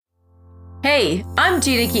Hey, I'm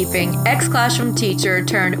Gina Keeping, ex-classroom teacher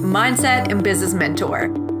turned mindset and business mentor.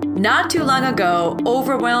 Not too long ago,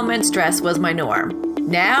 overwhelm and stress was my norm.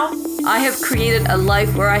 Now, I have created a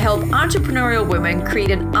life where I help entrepreneurial women create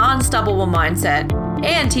an unstoppable mindset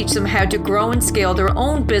and teach them how to grow and scale their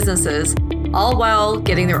own businesses, all while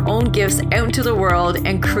getting their own gifts out into the world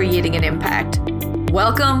and creating an impact.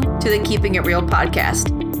 Welcome to the Keeping It Real podcast,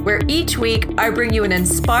 where each week I bring you an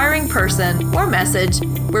inspiring person or message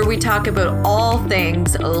where we talk about all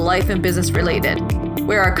things life and business related,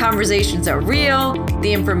 where our conversations are real,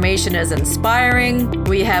 the information is inspiring,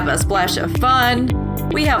 we have a splash of fun,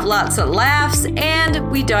 we have lots of laughs, and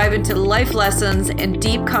we dive into life lessons and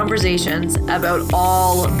deep conversations about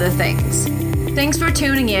all the things. Thanks for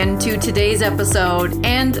tuning in to today's episode,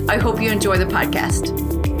 and I hope you enjoy the podcast.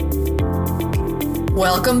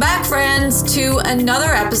 Welcome back, friends, to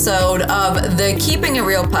another episode of the Keeping It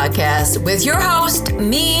Real podcast with your host,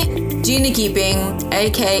 me, Gina Keeping,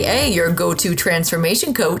 aka your go-to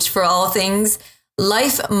transformation coach for all things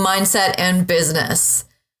life, mindset, and business.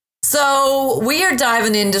 So we are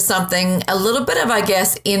diving into something a little bit of, I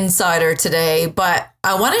guess, insider today, but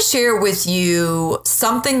I want to share with you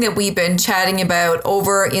something that we've been chatting about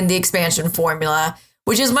over in the Expansion Formula,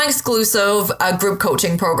 which is my exclusive group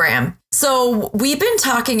coaching program. So we've been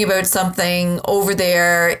talking about something over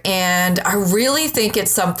there, and I really think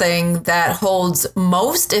it's something that holds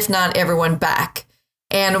most, if not everyone, back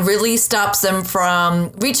and really stops them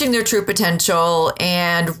from reaching their true potential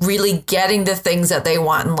and really getting the things that they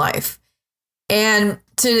want in life. And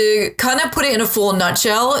to kind of put it in a full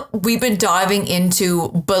nutshell, we've been diving into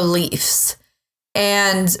beliefs.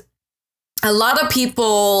 And a lot of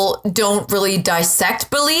people don't really dissect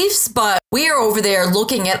beliefs, but we are over there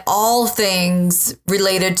looking at all things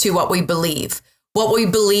related to what we believe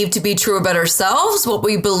to be true about ourselves, what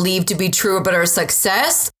we believe to be true about our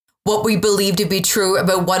success, what we believe to be true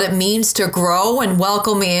about what it means to grow and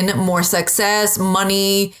welcome in more success,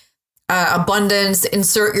 money, abundance,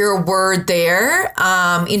 insert your word there,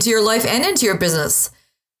 into your life and into your business.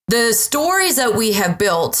 The stories that we have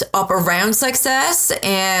built up around success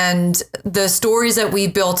and the stories that we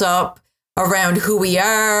built up around who we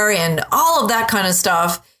are and all of that kind of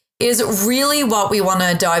stuff is really what we want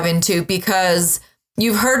to dive into, because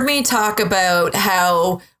you've heard me talk about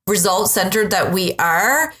how result-centered that we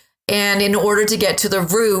are. And in order to get to the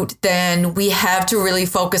root, then we have to really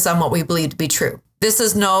focus on what we believe to be true. This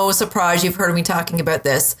is no surprise. You've heard me talking about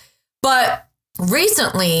this. But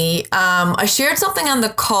recently, I shared something on the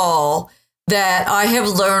call that I have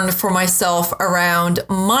learned for myself around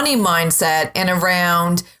money mindset and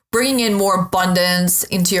around bringing in more abundance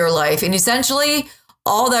into your life. And essentially,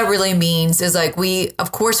 all that really means is like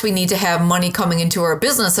of course, we need to have money coming into our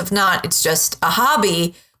business. If not, it's just a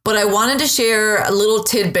hobby. But I wanted to share a little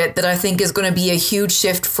tidbit that I think is going to be a huge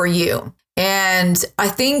shift for you. And I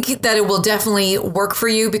think that it will definitely work for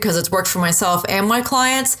you because it's worked for myself and my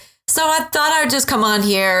clients. So I thought I'd just come on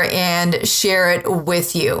here and share it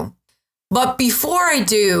with you. But before I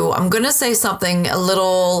do, I'm going to say something a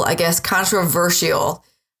little, I guess, controversial.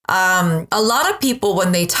 A lot of people,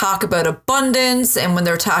 when they talk about abundance and when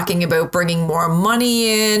they're talking about bringing more money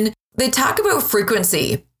in, they talk about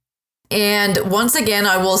frequency. And once again,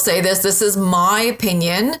 I will say this is my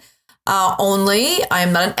opinion only.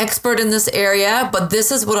 I'm not an expert in this area, but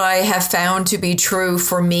this is what I have found to be true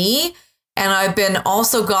for me. And I've been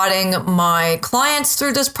also guiding my clients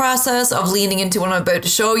through this process of leaning into what I'm about to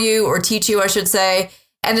show you or teach you, I should say.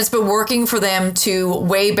 And it's been working for them to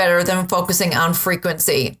way better than focusing on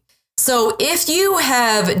frequency. So if you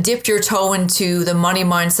have dipped your toe into the money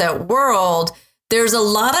mindset world, there's a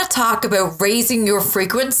lot of talk about raising your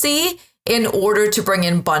frequency in order to bring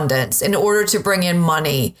in abundance, in order to bring in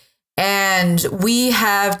money. And we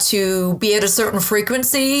have to be at a certain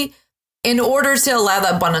frequency in order to allow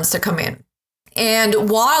that abundance to come in. And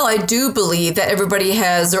while I do believe that everybody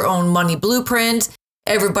has their own money blueprint,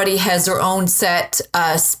 everybody has their own set,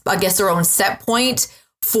 their own set point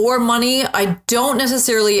for money, I don't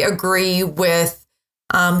necessarily agree with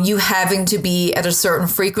you having to be at a certain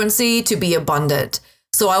frequency to be abundant.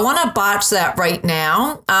 So I want to botch that right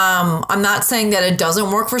now. I'm not saying that it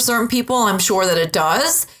doesn't work for certain people. I'm sure that it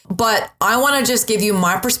does. But I want to just give you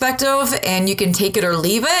my perspective, and you can take it or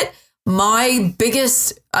leave it. My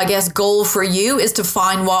biggest, goal for you is to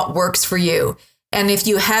find what works for you. And if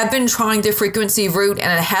you have been trying the frequency route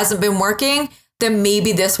and it hasn't been working, then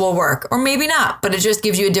maybe this will work or maybe not, but it just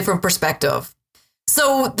gives you a different perspective.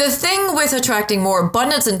 So the thing with attracting more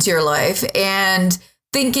abundance into your life and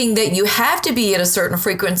thinking that you have to be at a certain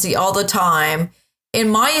frequency all the time, in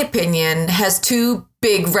my opinion, has two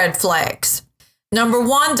big red flags. Number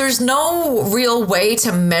one, there's no real way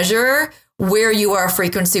to measure where you are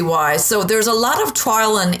frequency wise. So there's a lot of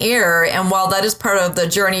trial and error. And while that is part of the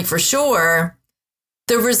journey for sure,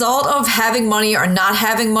 the result of having money or not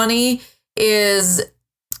having money is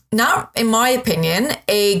not, in my opinion,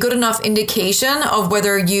 a good enough indication of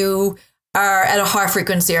whether you are at a high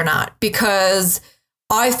frequency or not, because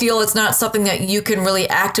I feel it's not something that you can really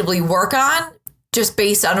actively work on just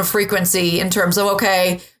based on a frequency in terms of,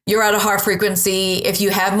 okay, you're at a high frequency. If you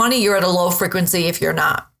have money, you're at a low frequency if you're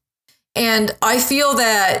not. And I feel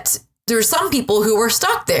that there's some people who are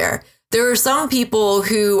stuck there. There are some people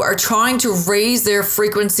who are trying to raise their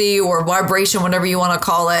frequency or vibration, whatever you want to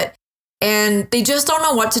call it, and they just don't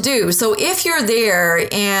know what to do. So if you're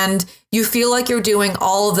there and you feel like you're doing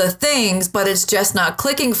all of the things, but it's just not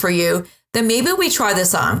clicking for you, then maybe we try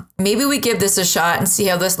this on. Maybe we give this a shot and see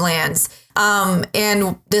how this lands.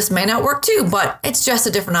 And this may not work too, but it's just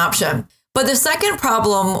a different option. But the second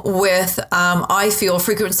problem with, I feel,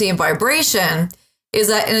 frequency and vibration is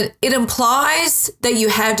that it implies that you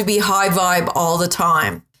have to be high vibe all the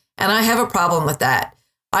time. And I have a problem with that.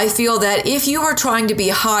 I feel that if you are trying to be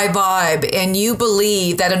high vibe and you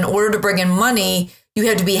believe that in order to bring in money, you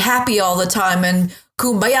have to be happy all the time and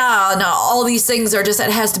kumbaya and all these things are just, it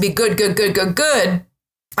has to be good, good, good, good, good.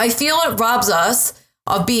 I feel it robs us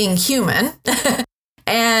of being human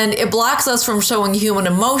and it blocks us from showing human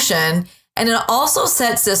emotion. And it also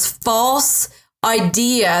sets this false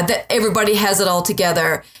idea that everybody has it all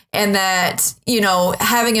together and that, you know,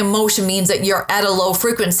 having emotion means that you're at a low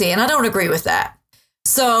frequency. And I don't agree with that.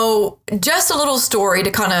 So just a little story to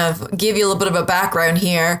kind of give you a little bit of a background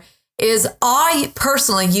here is I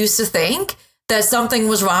personally used to think that something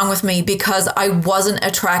was wrong with me because I wasn't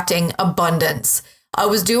attracting abundance. I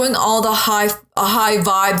was doing all the high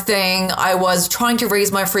vibe thing. I was trying to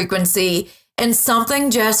raise my frequency and something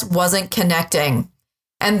just wasn't connecting.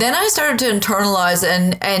 And then I started to internalize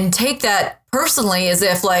and take that personally as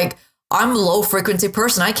if like, I'm a low frequency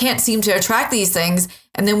person. I can't seem to attract these things.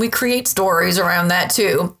 And then we create stories around that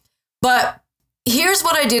too. But here's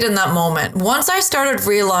what I did in that moment. Once I started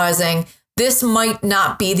realizing this might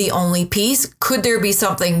not be the only piece, could there be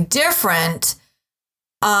something different?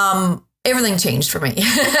 Everything changed for me.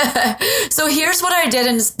 So here's what I did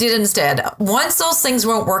instead. Once those things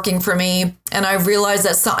weren't working for me and I realized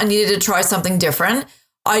that I needed to try something different,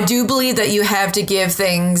 I do believe that you have to give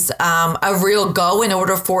things a real go in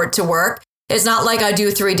order for it to work. It's not like I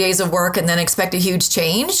do 3 days of work and then expect a huge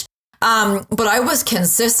change. But I was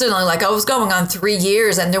consistently, like I was going on 3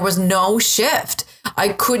 years and there was no shift. I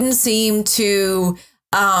couldn't seem to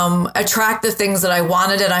attract the things that I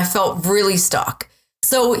wanted and I felt really stuck.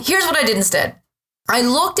 So here's what I did instead. I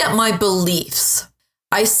looked at my beliefs.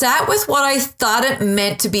 I sat with what I thought it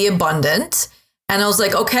meant to be abundant. And I was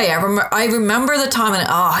like, okay, I remember the time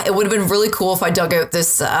and it would have been really cool if I dug out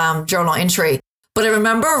this journal entry. But I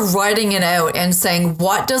remember writing it out and saying,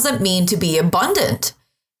 what does it mean to be abundant?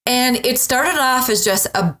 And it started off as just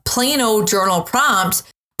a plain old journal prompt.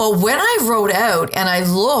 But when I wrote out and I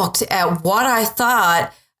looked at what I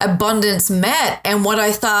thought abundance meant and what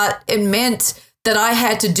I thought it meant that I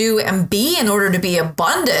had to do and be in order to be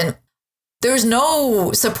abundant, there's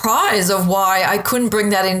no surprise of why I couldn't bring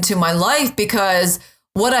that into my life, because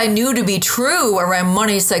what I knew to be true around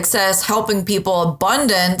money, success, helping people,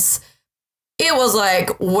 abundance, it was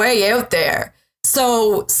like way out there.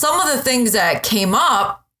 So some of the things that came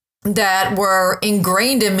up that were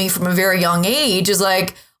ingrained in me from a very young age is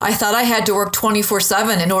like, I thought I had to work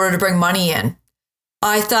 24/7 in order to bring money in.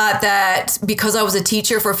 I thought that because I was a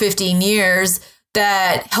teacher for 15 years,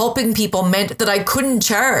 that helping people meant that I couldn't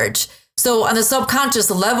charge. So on the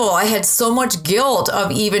subconscious level, I had so much guilt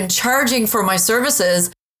of even charging for my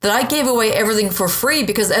services that I gave away everything for free,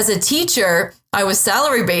 because as a teacher, I was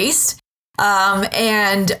salary based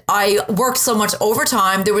and I worked so much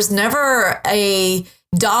overtime. There was never a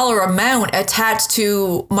dollar amount attached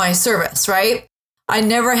to my service, right? I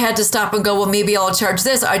never had to stop and go, well, maybe I'll charge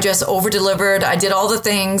this. I just over delivered. I did all the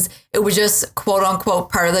things. It was just quote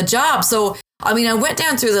unquote part of the job. So, I mean, I went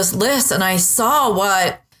down through this list and I saw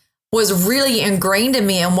what was really ingrained in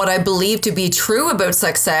me and what I believed to be true about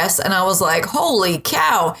success. And I was like, holy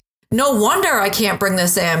cow, no wonder I can't bring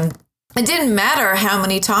this in. It didn't matter how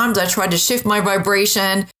many times I tried to shift my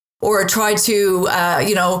vibration or try to,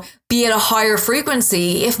 be at a higher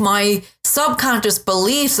frequency. If my subconscious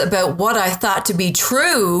beliefs about what I thought to be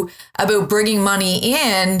true about bringing money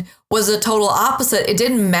in was the total opposite, it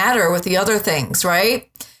didn't matter with the other things, right?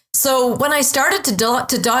 So when I started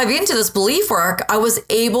to dive into this belief work, I was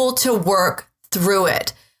able to work through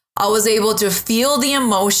it. I was able to feel the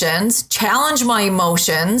emotions, challenge my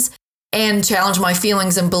emotions, and challenge my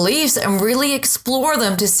feelings and beliefs and really explore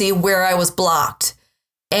them to see where I was blocked.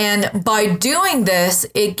 And by doing this,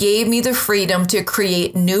 it gave me the freedom to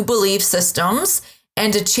create new belief systems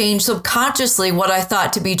and to change subconsciously what I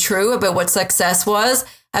thought to be true about what success was,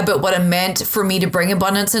 about what it meant for me to bring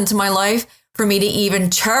abundance into my life, for me to even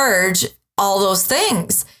charge all those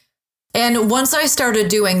things. And once I started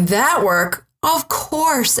doing that work, of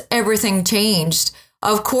course, everything changed.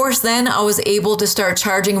 Of course, then I was able to start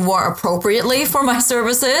charging more appropriately for my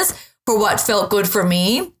services, for what felt good for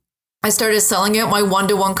me. I started selling out my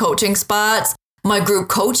one-to-one coaching spots. My group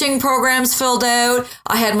coaching programs filled out.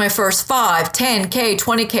 I had my first 5, 10K,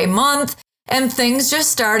 20K month, and things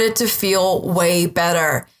just started to feel way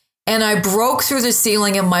better. And I broke through the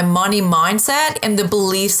ceiling of my money mindset and the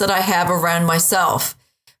beliefs that I have around myself,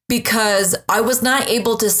 because I was not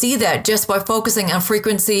able to see that just by focusing on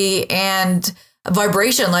frequency and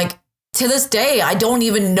vibration. Like, to this day, I don't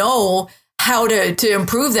even know how to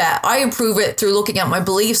improve that. I improve it through looking at my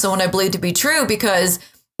beliefs and what I believe to be true, because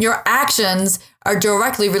your actions are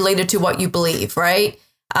directly related to what you believe, right?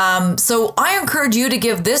 So I encourage you to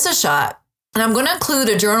give this a shot. And I'm going to include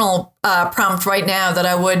a journal prompt right now that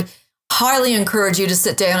I would highly encourage you to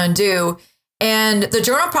sit down and do. And the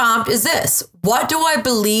journal prompt is this: what do I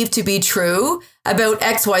believe to be true about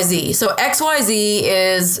XYZ? So XYZ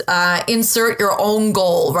is insert your own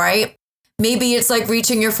goal, right? Maybe it's like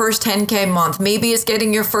reaching your first 10K month. Maybe it's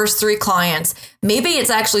getting your first 3 clients. Maybe it's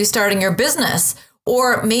actually starting your business.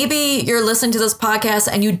 Or maybe you're listening to this podcast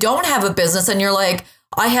and you don't have a business and you're like,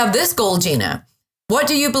 I have this goal, Gina. What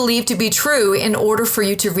do you believe to be true in order for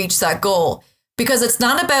you to reach that goal? Because it's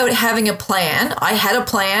not about having a plan. I had a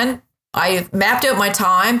plan. I mapped out my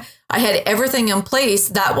time. I had everything in place.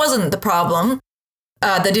 That wasn't the problem.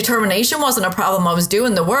 The determination wasn't a problem. I was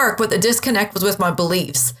doing the work, but the disconnect was with my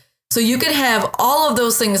beliefs. So you could have all of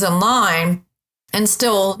those things in line and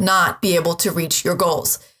still not be able to reach your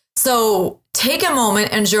goals. So take a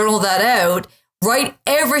moment and journal that out. Write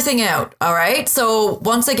everything out. All right. So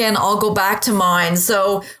once again, I'll go back to mine.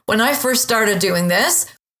 So when I first started doing this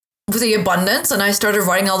with the abundance and I started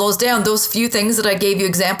writing all those down, those few things that I gave you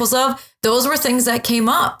examples of, those were things that came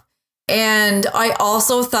up. And I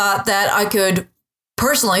also thought that I could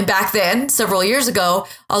personally, back then, several years ago,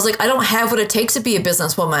 I was like, I don't have what it takes to be a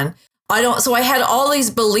businesswoman. So I had all these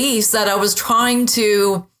beliefs that I was trying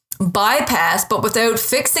to bypass, but without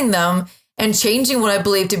fixing them and changing what I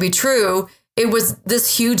believe to be true, it was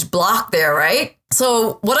this huge block there, right?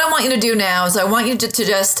 So what I want you to do now is I want you to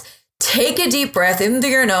just take a deep breath in through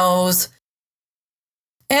your nose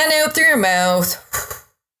and out through your mouth.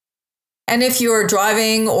 And if you're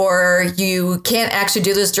driving or you can't actually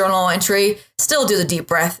do this journal entry, still do the deep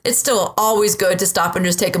breath. It's still always good to stop and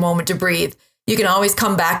just take a moment to breathe. You can always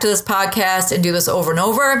come back to this podcast and do this over and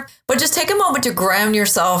over, but just take a moment to ground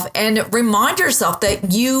yourself and remind yourself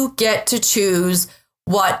that you get to choose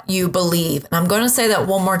what you believe. And I'm going to say that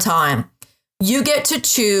one more time. You get to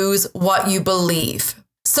choose what you believe.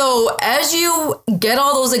 So as you get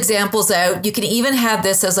all those examples out, you can even have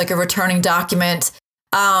this as like a returning document.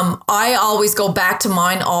 I always go back to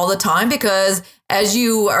mine all the time, because as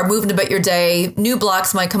you are moving about your day, new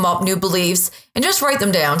blocks might come up, new beliefs, and just write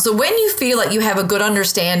them down. So when you feel like you have a good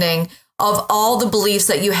understanding of all the beliefs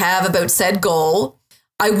that you have about said goal,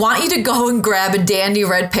 I want you to go and grab a dandy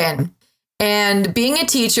red pen. And being a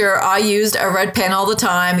teacher, I used a red pen all the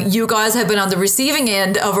time. You guys have been on the receiving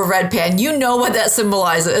end of a red pen. You know what that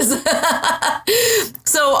symbolizes.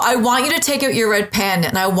 So I want you to take out your red pen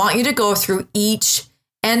and I want you to go through each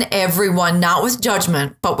and every one, not with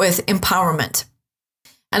judgment, but with empowerment.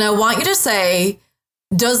 And I want you to say,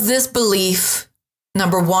 does this belief,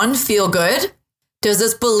 number one, feel good? Does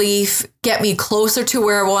this belief get me closer to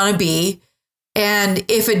where I want to be? And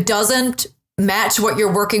if it doesn't match what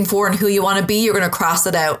you're working for and who you want to be, you're going to cross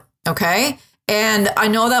it out. Okay. And I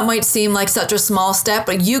know that might seem like such a small step,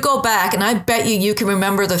 but you go back and I bet you can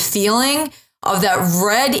remember the feeling of that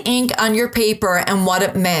red ink on your paper and what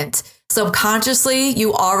it meant. Subconsciously,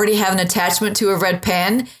 you already have an attachment to a red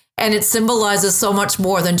pen, and it symbolizes so much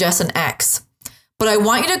more than just an X. But I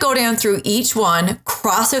want you to go down through each one,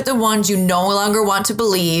 cross out the ones you no longer want to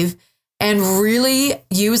believe, and really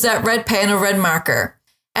use that red pen or red marker.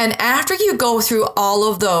 And after you go through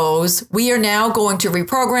all of those, we are now going to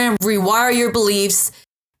reprogram, rewire your beliefs,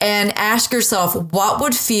 and ask yourself, what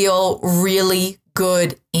would feel really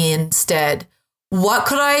good instead? What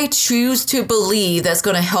could I choose to believe that's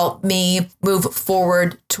going to help me move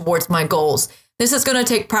forward towards my goals? This is going to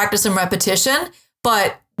take practice and repetition,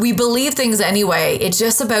 but we believe things anyway. It's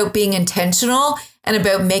just about being intentional and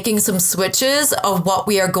about making some switches of what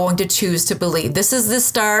we are going to choose to believe. This is the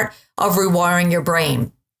start of rewiring your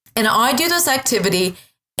brain. And I do this activity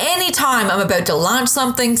anytime I'm about to launch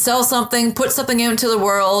something, sell something, put something out into the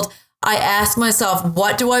world. I ask myself,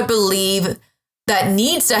 what do I believe that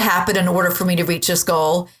needs to happen in order for me to reach this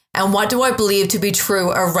goal? And what do I believe to be true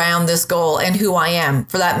around this goal and who I am,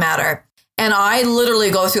 for that matter? And I literally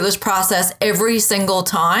go through this process every single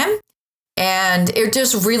time. And it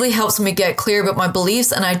just really helps me get clear about my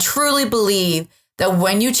beliefs. And I truly believe that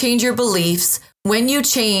when you change your beliefs, when you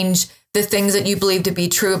change the things that you believe to be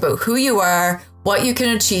true about who you are, what you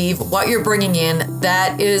can achieve, what you're bringing in,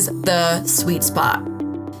 that is the sweet spot.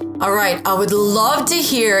 All right, I would love to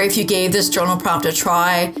hear if you gave this journal prompt a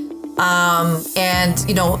try.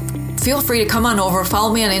 Feel free to come on over,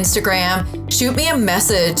 follow me on Instagram, shoot me a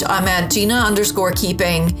message. I'm at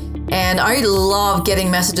Gina_keeping, and I love getting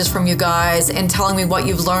messages from you guys and telling me what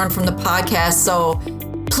you've learned from the podcast. So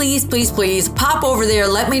please, please, please pop over there.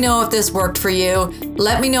 Let me know if this worked for you.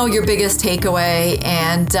 Let me know your biggest takeaway.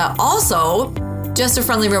 And also, just a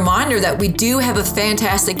friendly reminder that we do have a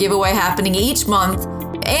fantastic giveaway happening each month.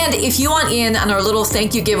 And if you want in on our little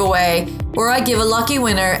thank you giveaway, where I give a lucky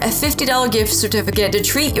winner a $50 gift certificate to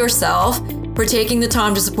treat yourself for taking the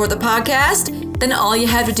time to support the podcast, then all you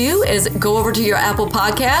have to do is go over to your Apple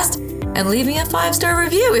Podcast and leave me a 5-star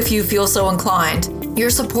review if you feel so inclined. Your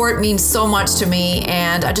support means so much to me,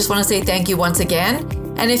 and I just want to say thank you once again.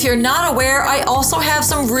 And if you're not aware, I also have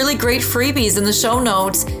some really great freebies in the show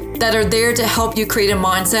notes that are there to help you create a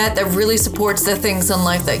mindset that really supports the things in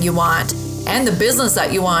life that you want and the business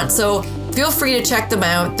that you want. So feel free to check them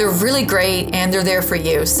out. They're really great and they're there for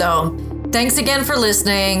you. So thanks again for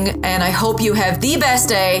listening, and I hope you have the best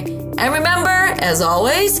day. And remember, as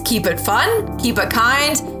always, keep it fun, keep it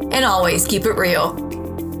kind, and always keep it real.